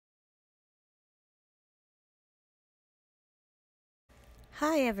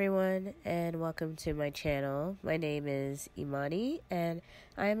Hi everyone, and welcome to my channel. My name is Imani, and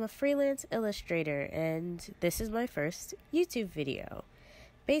I am a freelance illustrator, and this is my first YouTube video.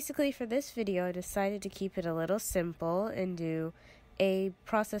 Basically, for this video, I decided to keep it a little simple and do a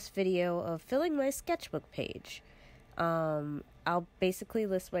process video of filling my sketchbook page. I'll basically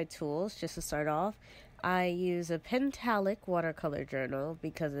list my tools just to start off. I use a Pentallic watercolor journal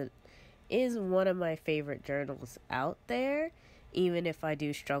because it is one of my favorite journals out there, even if I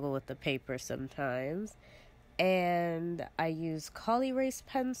do struggle with the paper sometimes. And I use cool erase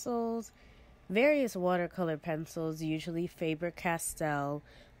pencils, various watercolor pencils, usually Faber Castell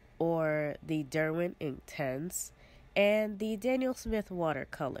or the Derwent Inktense, and the Daniel Smith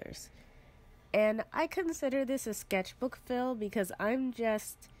watercolors. And I consider this a sketchbook fill because I'm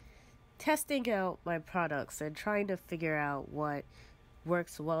just testing out my products and trying to figure out what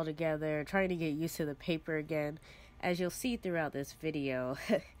works well together, trying to get used to the paper again. As you'll see throughout this video,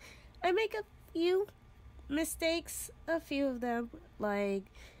 I make a few mistakes, a few of them, like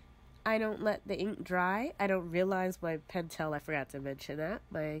I don't let the ink dry. I don't realize my Pentel, I forgot to mention that,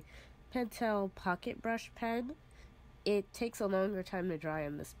 my Pentel pocket brush pen, it takes a longer time to dry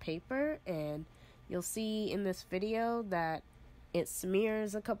on this paper, and you'll see in this video that it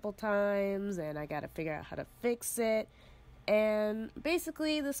smears a couple times and I gotta figure out how to fix it. And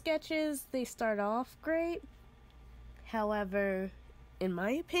basically the sketches, they start off great. However, in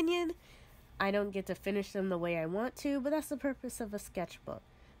my opinion, I don't get to finish them the way I want to, but that's the purpose of a sketchbook.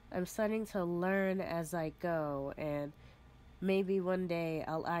 I'm starting to learn as I go, and maybe one day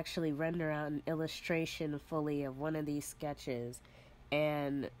I'll actually render out an illustration fully of one of these sketches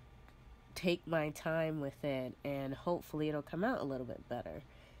and take my time with it, and hopefully it'll come out a little bit better.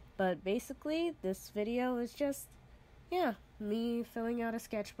 But basically, this video is just, me filling out a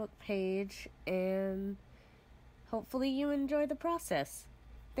sketchbook page, and hopefully you enjoy the process.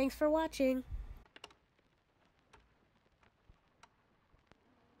 Thanks for watching.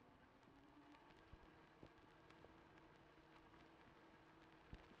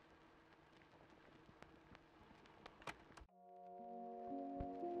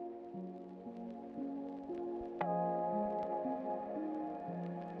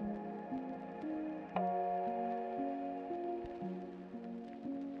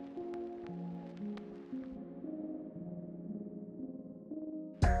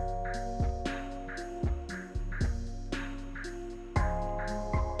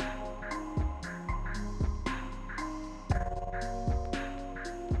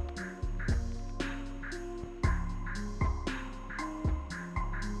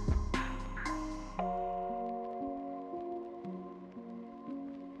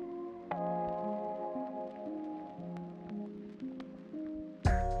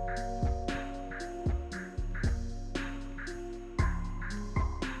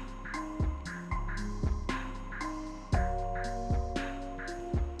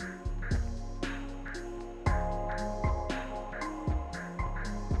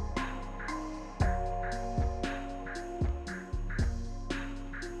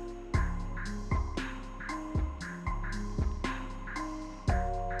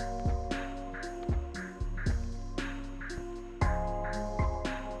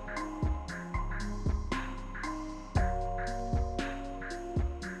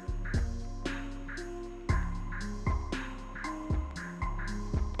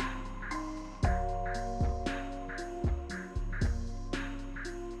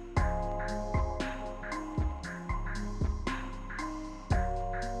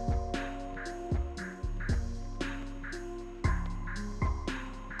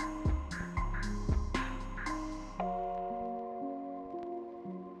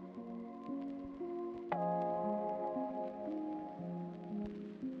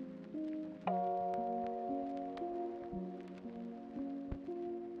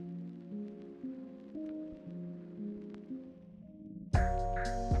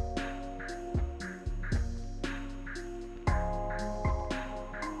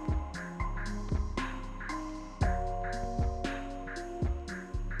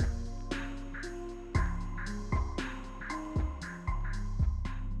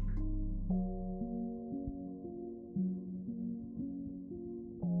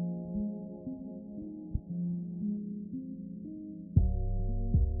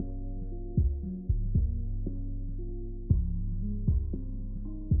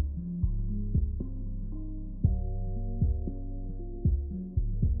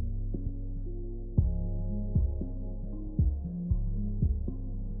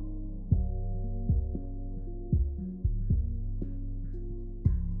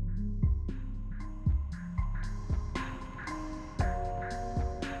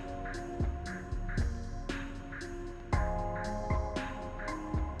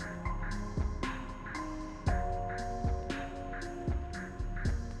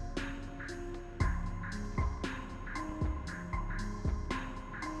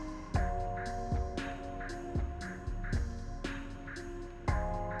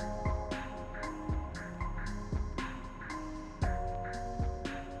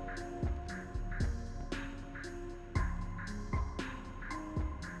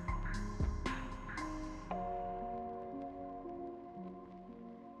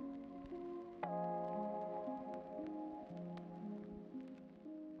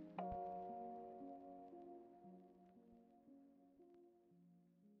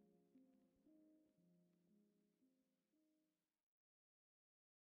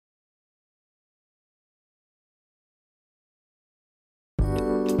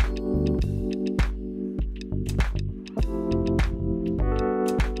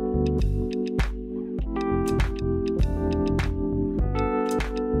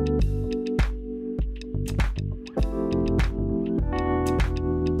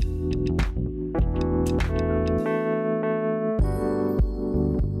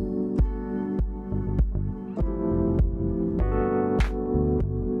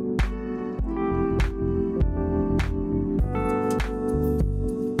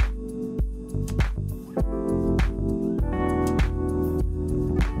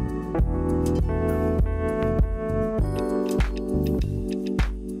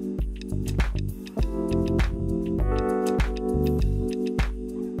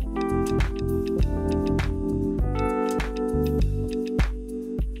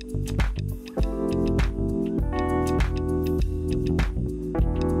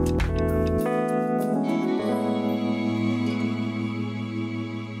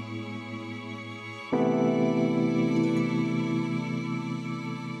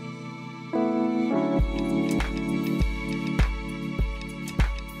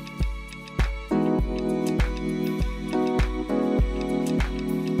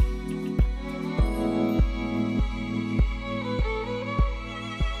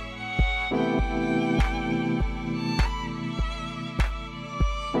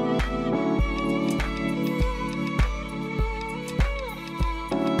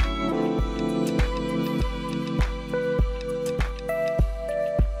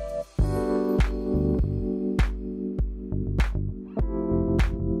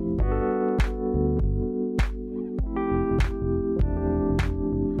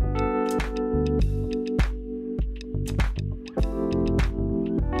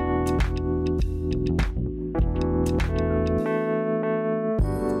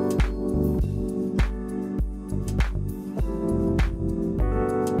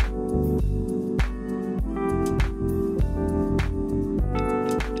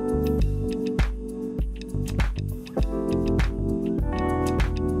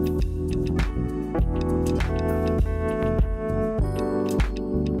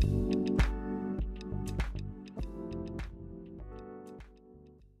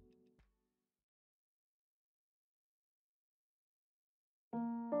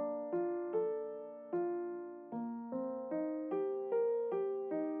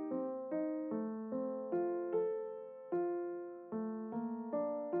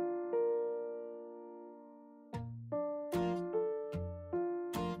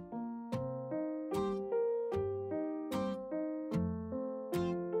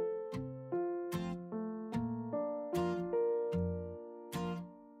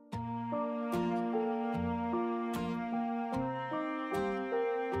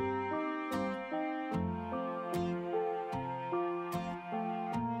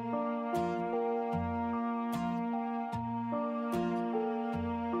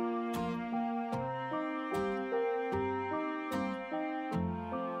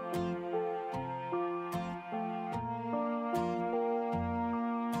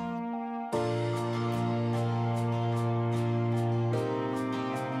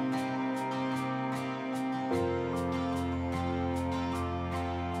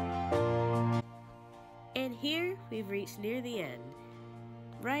 And here we've reached near the end.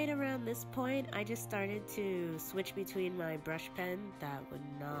 Right around this point, I just started to switch between my brush pen that would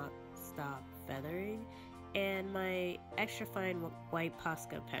not stop feathering and my extra fine white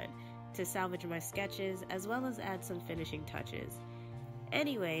Posca pen to salvage my sketches as well as add some finishing touches.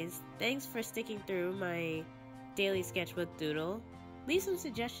 Anyways, thanks for sticking through my daily sketchbook doodle. Leave some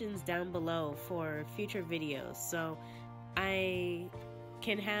suggestions down below for future videos so I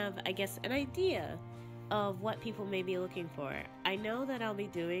can have, I guess, an idea of what people may be looking for. I know that I'll be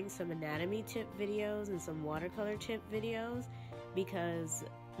doing some anatomy tip videos and some watercolor tip videos because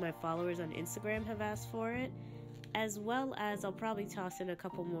my followers on Instagram have asked for it, as well as I'll probably toss in a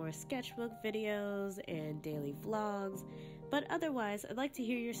couple more sketchbook videos and daily vlogs, but otherwise I'd like to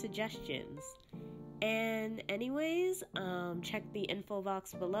hear your suggestions. And anyways, check the info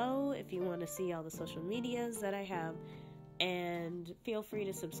box below if you want to see all the social medias that I have, and feel free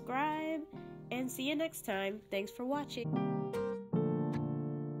to subscribe, and see you next time. Thanks for watching.